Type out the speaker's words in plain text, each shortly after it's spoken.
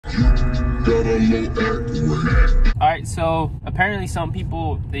Alright, so apparently some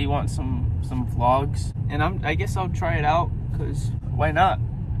people, they want some vlogs, and I guess I'll try it out, because why not?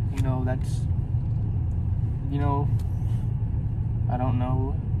 You know, that's, you know, I don't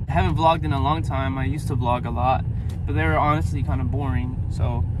know. I haven't vlogged in a long time. I used to vlog a lot, but they were honestly kind of boring.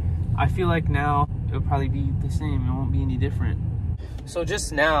 So I feel like now it'll probably be the same. It won't be any different. So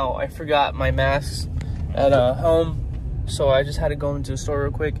just now I forgot my masks at home, so I just had to go into the store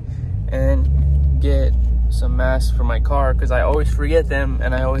real quick and get some masks for my car, because I always forget them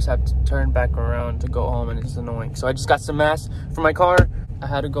and I always have to turn back around to go home, and it's annoying. So I just got some masks for my car. I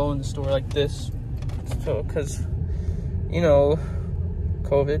had to go in the store like this, so because, you know,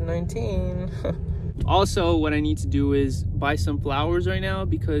 COVID-19. Also, what I need to do is buy some flowers right now,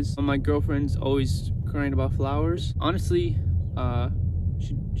 because my girlfriend's always crying about flowers. Honestly,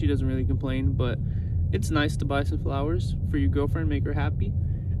 she doesn't really complain, but it's nice to buy some flowers for your girlfriend, make her happy.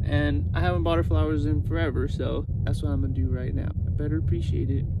 And I haven't bought her flowers in forever, so that's what I'm gonna do right now. I better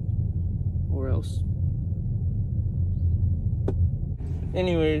appreciate it, or else.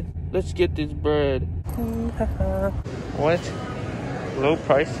 Anyway, let's get this bread. What? Low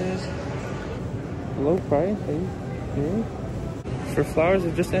prices? Low price? Are you serious? For flowers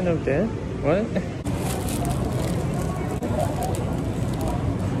that just end up dead? What?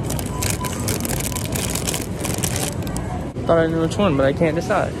 Thought I knew which one, but I can't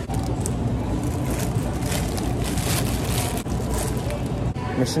decide.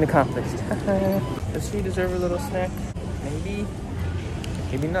 Mission accomplished. Does she deserve a little snack? Maybe.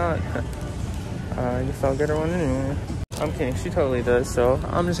 Maybe not. I guess I'll get her one anyway. I'm kidding, she totally does, so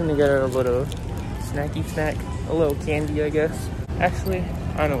I'm just gonna get her a little snacky snack. A little candy, I guess. Actually,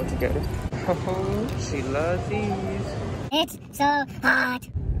 I know what to get her. Oh, she loves these. It's so hot.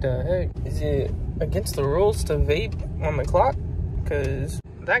 The heck? Is it against the rules to vape on the clock? Because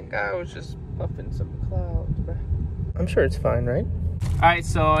that guy was just puffing some clouds. I'm sure it's fine, right? Alright,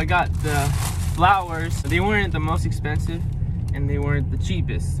 so I got the flowers. They weren't the most expensive and they weren't the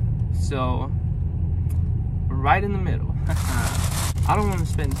cheapest. So, right in the middle. I don't want to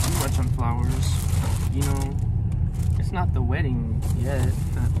spend too much on flowers. You know, it's not the wedding yet.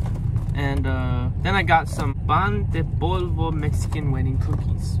 And then I got some pan de polvo Mexican wedding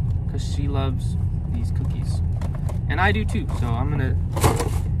cookies, because she loves these cookies. And I do too, so I'm gonna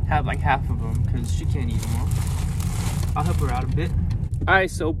have like half of them because she can't eat them all. I'll help her out a bit.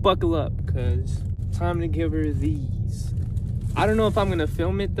 Alright, so buckle up, because time to give her these. I don't know if I'm gonna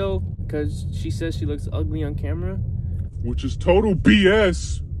film it though, because she says she looks ugly on camera. Which is total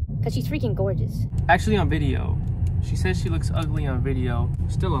BS. Because she's freaking gorgeous. Actually on video. She says she looks ugly on video.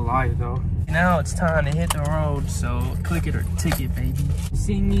 Still a lie though. Now it's time to hit the road, so click it or ticket, baby.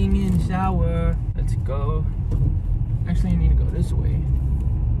 Singing in the shower. Let's go. Actually, I need to go this way.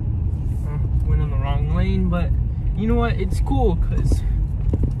 Went in the wrong lane, but you know what? It's cool, because...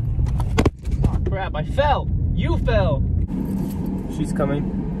 Oh crap, I fell! You fell! She's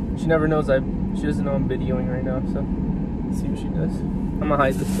coming. She never knows she doesn't know I'm videoing right now, so let's see what she does. I'm gonna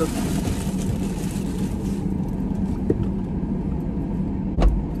hide this stuff.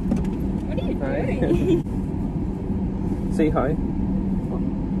 What are you doing? Say hi.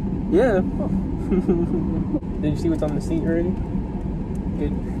 Yeah. Did you see what's on the seat already?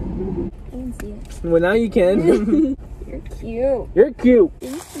 Good. I didn't see it. Well, now you can. You're cute. You're cute.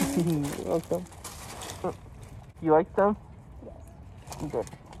 Thank you. You're welcome. You like them? Yes. Good.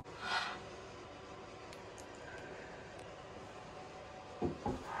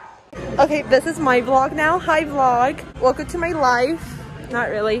 Okay, this is my vlog now. Hi vlog. Welcome to my life. Not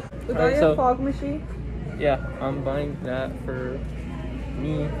really. We got a fog machine. Yeah, I'm buying that for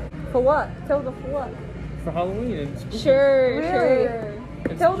me. For what? Tell them for what? For Halloween. Sure, really? Sure.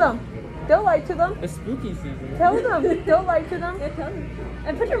 Tell them. Don't lie to them. It's spooky season. Tell them. Don't lie to them. Yeah, tell them.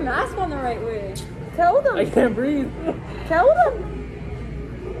 And put your mask on the right way. Tell them. I can't breathe. Tell them.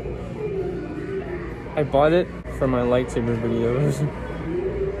 I bought it for my lightsaber videos.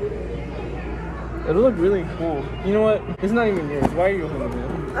 It'll look really cool. You know what? It's not even yours. Why are you holding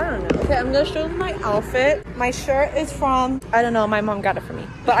it? I don't know. Okay, I'm gonna show them my outfit. My shirt is from, I don't know, my mom got it for me,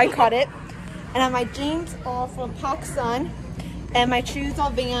 but I cut it. And then my jeans are from PacSun. And my shoes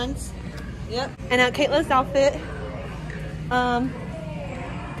are Vans. Yep. And now Caitlin's outfit.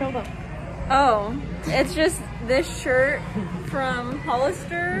 Tell them. Oh, it's just this shirt from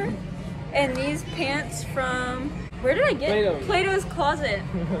Hollister and these pants from, where did I get Plato's. Plato's Closet.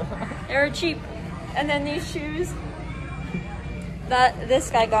 They were cheap. And then these shoes that this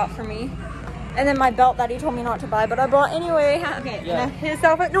guy got for me. And then my belt that he told me not to buy, but I bought anyway. Okay. Yeah. His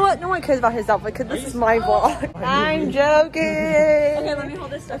outfit. No one cares about his outfit because this is my vlog. I'm joking. Okay, let me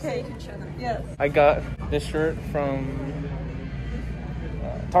hold this stuff so you can show them. Yes. I got this shirt from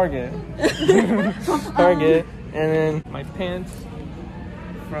Target. Target. And then my pants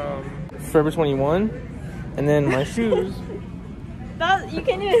from Forever 21. And then my shoes. You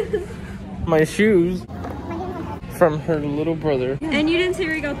can do. My shoes from her little brother. And you didn't say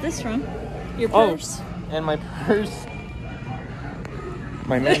where you got this from. Your purse. Oh, and my purse.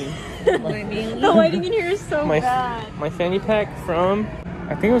 My money. The lighting in here is so bad. My fanny pack from,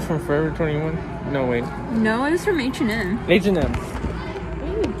 I think it was from Forever 21. No, wait. No, it was from H&M. H&M. What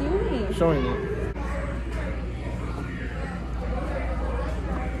are you doing? Showing it.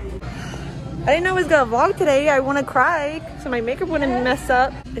 I didn't know I was gonna vlog today. I want to cry, so my makeup wouldn't mess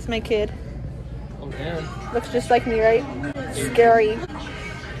up. It's my kid. Oh, damn. Looks just like me, right? Scary.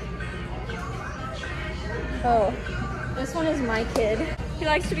 Oh, This one is my kid. He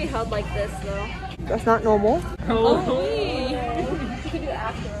likes to be held like this, though. that's not normal. Oh, me. You can do it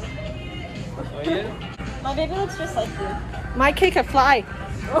after. Oh, yeah? My baby looks just like you. My kid can fly.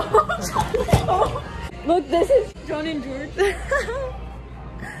 Look, this is John and George.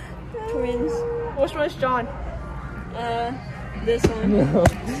 Twins. Which one's John? This one. No.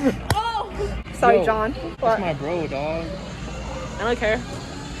 Oh! Sorry, Yo, John. That's What? my bro, dog. I don't care.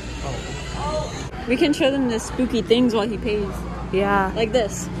 We can show them the spooky things while he pays. Yeah. Like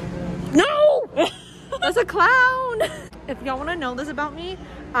this. No! That's a clown! If y'all want to know this about me,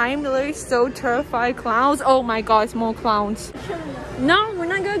 I'm literally so terrified of clowns. Oh my god, it's more clowns. No, we're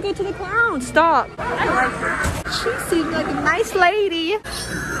not gonna go to the clowns. Stop. I like her. She seems like a nice lady.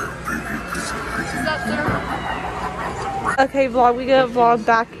 Okay, vlog, we gotta vlog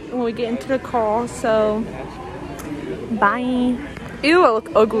back when we get into the car, so bye. Ew, I look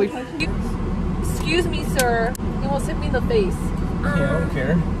ugly. Excuse me, sir. You almost hit me in the face. Yeah, I don't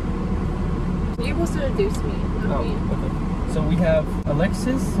care. You're supposed to introduce me. Oh, okay. So we have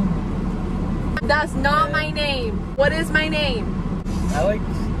Alexis. That's not my name. What is my name? Alex.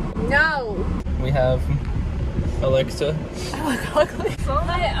 No. We have Alexa. I look ugly.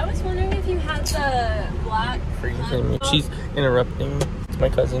 I was wondering if you had the black. She's interrupting. It's my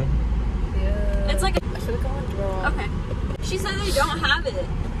cousin. Yeah. It's like I should have gone draw. okay. She said they don't have it.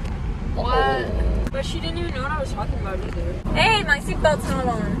 What? But she didn't even know what I was talking about either. Hey, my seatbelt's not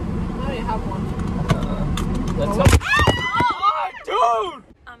on. I don't even have one. Let's Oh, dude!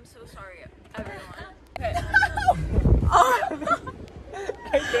 I'm so sorry, everyone.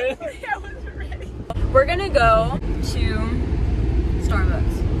 Okay. We're gonna go to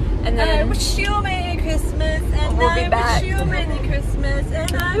Starbucks. And then I wish you a Merry Christmas, and We'll be back. wish you a Merry Christmas,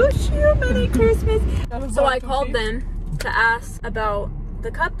 and I wish you a Merry Christmas. so I called them to ask about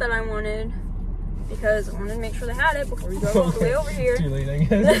the cup that I wanted because I wanted to make sure they had it before we drove all the way over here. Too late, I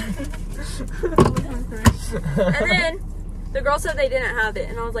guess. And then the girl said they didn't have it,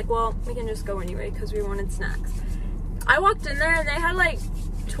 and I was like, well, we can just go anyway because we wanted snacks. I walked in there and they had like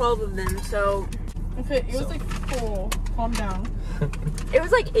 12 of them, so Okay, it was like full. Calm down. it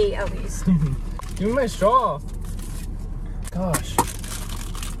was like 8 at least. Give me my straw. Gosh.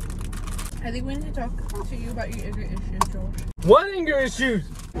 I think we need to talk to you about your anger issues, Josh. What anger issues?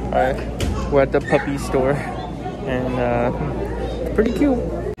 Alright, we're at the puppy store. And it's pretty cute.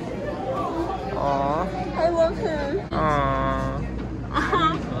 Aww. I love him. Aww.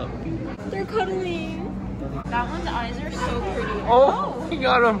 They're cuddling. That one's eyes are so pretty. Oh, he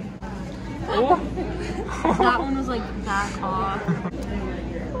got him. Oh. That one was like back off.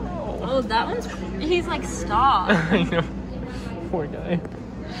 Oh, that one's. He's like, stop. I know. Poor guy.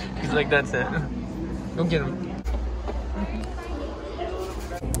 He's like, that's it. Go get him.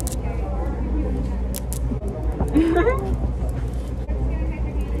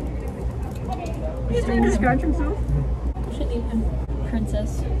 He's trying to scratch himself. Should name him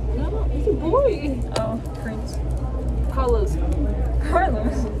Princess. No, he's a boy. Oh, Prince. Carlos.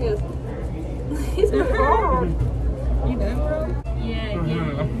 Carlos. Yes. He's a dog. You good, bro? Yeah,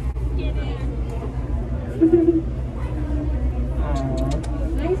 yeah. Get in.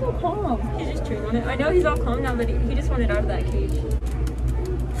 Why he's so calm? He's just chewing on it. I know he's all calm now, but he just wanted out of that cage.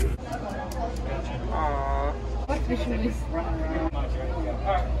 Aww. What's the shoes?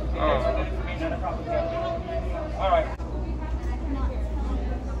 Alright.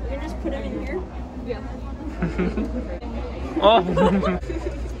 We can just put him in here. Yeah. Oh.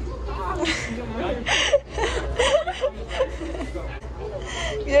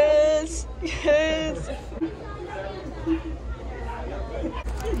 Yes. Yes.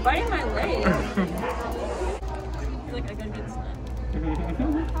 He's biting my leg. He's like, I gotta get snack.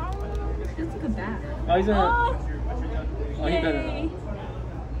 That's like a bat. Oh, he's gonna. Oh, he better. yay.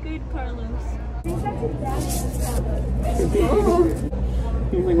 Good, Carlos.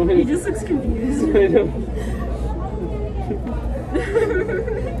 He's like, He just looks confused. I know.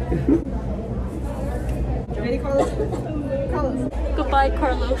 Ready, Carlos? Carlos. Goodbye,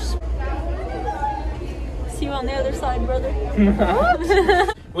 Carlos. See you on the other side,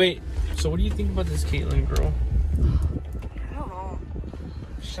 brother. Wait, so what do you think about this Caitlyn girl? I don't know.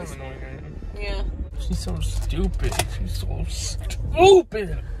 She's so annoying, right? Yeah. She's so stupid. She's so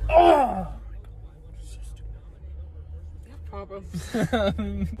stupid. Oh! Problem.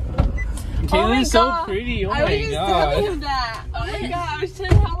 Caitlyn's so pretty. Oh I was my just god. telling him that. Oh my god, I was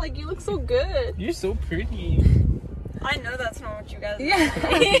telling him how like you look so good. You're so pretty. I know that's not what you guys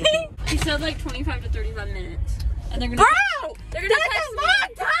Yeah. He said like 25 to 35 minutes. And they're gonna Bro! they're gonna text That's a me.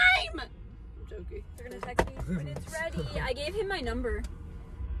 long time! I'm joking. They're gonna text me when it's ready. I gave him my number.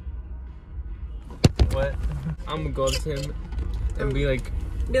 What? I'm gonna go up to him and be like,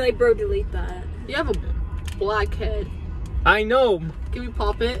 Bro, delete that. You have a black head. I know. Can we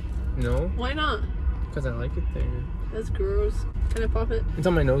pop it? No, Why not? because I like it there. That's gross. Can I pop it? It's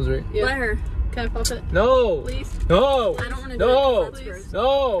on my nose, right? Yeah. Let her. Can I pop it? No. Please? No. I don't want to No. do it. That's gross.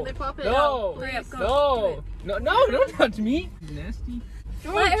 No. Can I pop it? No. Hurry up, go. No. No. No. Don't touch me. Nasty.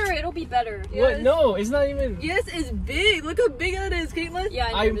 Let her. It'll be better. What? No, it's not even. Yes, it's big. Look how big that is, Caitlyn. Yeah,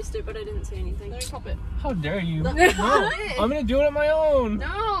 I I- noticed it, but I didn't say anything. Let me pop it. How dare you? No. No. I'm gonna do it on my own.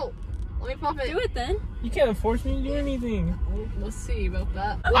 No. Let me pop it. Do it then. You can't force me to do anything. We'll see about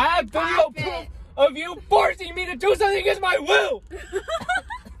that. I have video proof of you forcing me to do something against my will.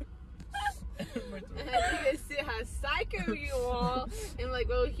 And you can see how psycho you are. And like,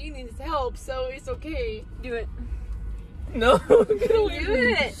 well, he needs help, so it's okay. Do it. No. Get away Do from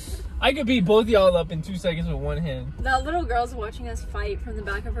me. it. I could beat both y'all up in 2 seconds with one hand. That little girl's watching us fight from the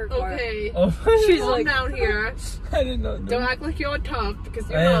back of her car. Okay. Oh, She's calm down here. I didn't know. Don't act like you're tough because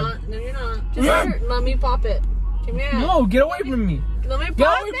you're I am. not. No, you're not. I am. Just let me pop it. Come here. No, get away from me. Let me Get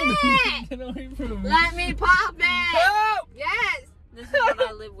pop away from me. it. Get away from me. Let me pop it. Help! Yes. This is what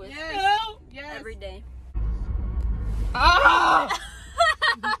I live with Yes. Help! Yes. every day. Ah!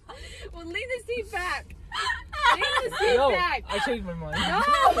 Well, lean the seat back. Lean the seat No, back. I changed my mind. No.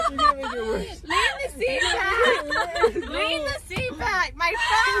 You're gonna make it worse. Lean the seat back. Lean the seat back. My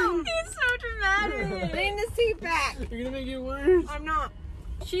phone. He's so dramatic. Lean the seat back. You're gonna make it worse. I'm not.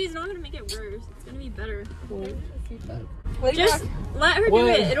 She's not gonna make it worse. It's gonna be better. Lean Just back. let her What? do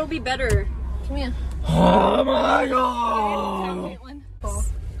it. It'll be better. Come here. Oh my god!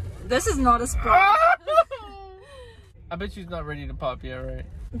 This is not a spot. I bet she's not ready to pop yet, right?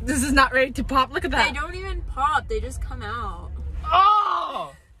 This is not ready to pop. Look at They that. don't even pop. They just come out.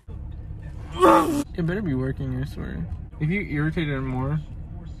 Oh! It better be working, I swear. If you irritate her more.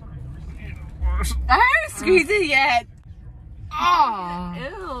 I haven't squeezed it yet. Ah!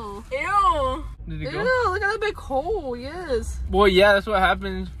 Ew. Ew. Did it Ew, go? look at that big hole. Yes. Well, yeah, that's what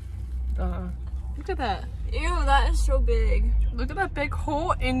happens. Look at that. Ew, that is so big. Look at that big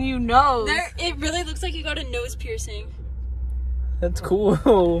hole in your nose. It really looks like you got a nose piercing. That's cool.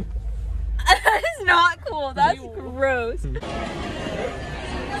 That is not cool. That's gross.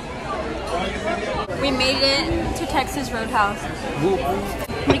 We made it to Texas Roadhouse.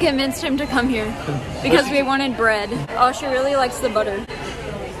 We convinced him to come here because we wanted bread. Oh, she really likes the butter.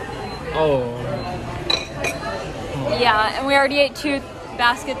 Oh. Yeah, and we already ate 2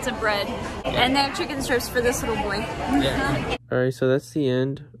 baskets of bread. And they have chicken strips for this little boy. Yeah. Alright, so that's the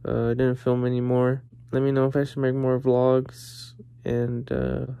end. I didn't film anymore. Let me know if I should make more vlogs. And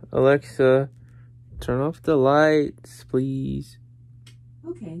Alexa, turn off the lights, please.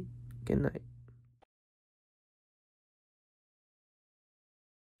 Okay. Good night.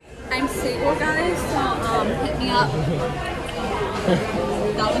 I'm single, guys, so hit me up.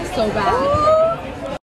 That looks so bad.